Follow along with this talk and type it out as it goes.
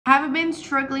Have you been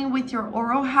struggling with your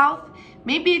oral health?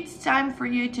 Maybe it's time for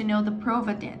you to know the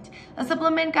ProvaDent, a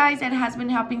supplement, guys, that has been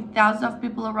helping thousands of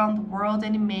people around the world,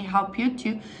 and it may help you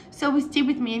too. So stay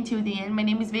with me until the end. My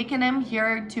name is Vic, and I'm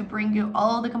here to bring you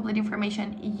all the complete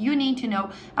information you need to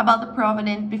know about the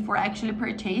ProvaDent before actually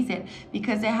purchase it,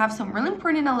 because I have some really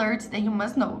important alerts that you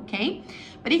must know, okay?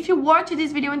 But if you watch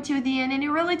this video until the end and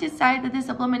you really decide that this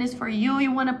supplement is for you,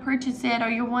 you want to purchase it, or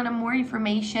you want more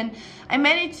information, I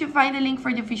managed to find the link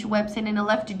for the official website, and I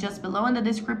left it just below in the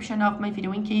description of my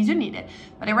video in case you need it.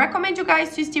 But I recommend you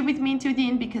guys to stay with me until the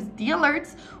end, because the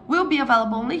alerts will be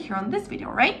available only here on this video,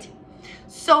 right?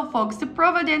 So folks, the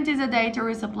ProvaDent is a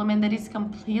dietary supplement that is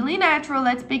completely natural.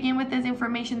 Let's begin with this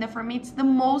information that for me it's the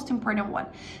most important one.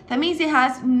 That means it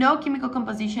has no chemical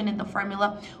composition in the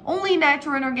formula, only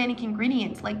natural and organic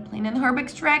ingredients like plant and herb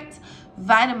extracts,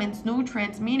 vitamins,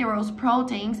 nutrients, minerals,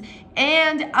 proteins,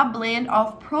 and a blend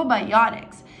of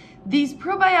probiotics. These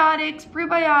probiotics,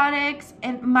 prebiotics,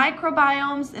 and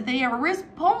microbiomes, they are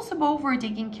responsible for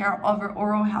taking care of our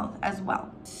oral health as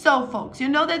well. So folks, you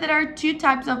know that there are two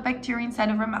types of bacteria inside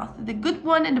of our mouth, the good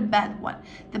one and the bad one.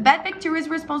 The bad bacteria is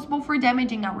responsible for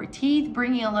damaging our teeth,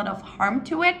 bringing a lot of harm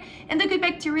to it, and the good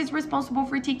bacteria is responsible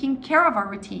for taking care of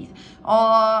our teeth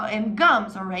and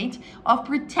gums, all right, of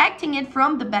protecting it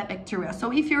from the bad bacteria.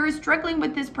 So if you're struggling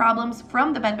with these problems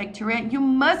from the bad bacteria, you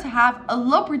must have a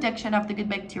low production of the good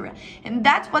bacteria. And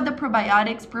that's what the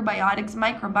probiotics,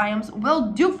 microbiomes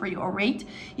will do for you, all right?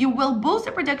 You will boost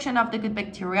the production of the good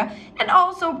bacteria and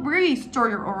also restore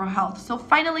your oral health. So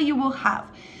finally, you will have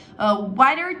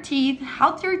whiter teeth,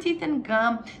 healthier teeth and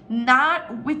gum,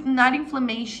 not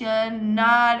inflammation,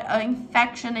 not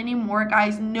infection anymore,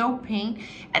 guys, no pain,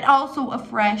 and also a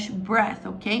fresh breath,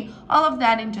 okay? All of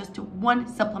that in just one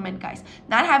supplement, guys.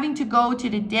 Not having to go to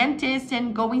the dentist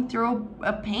and going through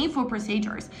painful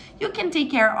procedures. You can take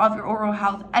care of your oral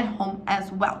health at home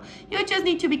as well. You just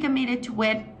need to be committed to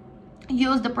it.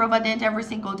 Use the ProvaDent every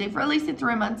single day for at least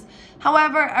 3 months.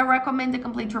 However, I recommend the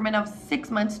complete treatment of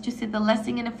 6 months to see the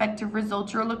lasting and effective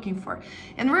results you're looking for.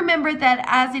 And remember that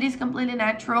as it is completely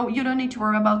natural, you don't need to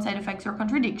worry about side effects or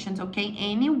contradictions, okay?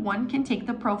 Anyone can take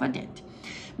the ProvaDent.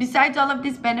 Besides all of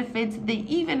these benefits, they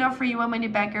even offer you a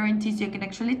money-back guarantee, so you can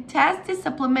actually test this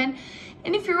supplement.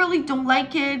 And if you really don't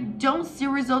like it, don't see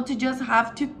results, you just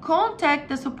have to contact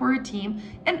the support team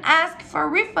and ask for a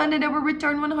refund, and they will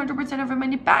return 100% of your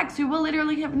money back. So you will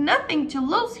literally have nothing to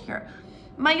lose here.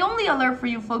 My only alert for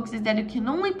you folks is that you can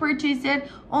only purchase it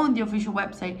on the official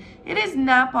website. It is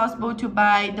not possible to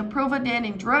buy the ProvaDent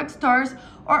in drugstores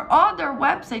or other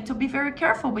websites, so be very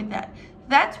careful with that.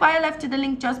 That's why I left the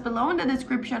link just below in the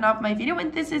description of my video,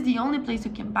 and this is the only place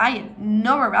you can buy it,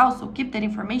 nowhere else, so keep that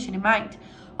information in mind.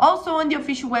 Also on the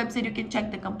official website, you can check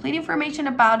the complete information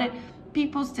about it,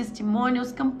 people's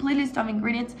testimonials, complete list of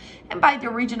ingredients, and buy the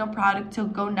original product, so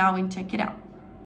go now and check it out.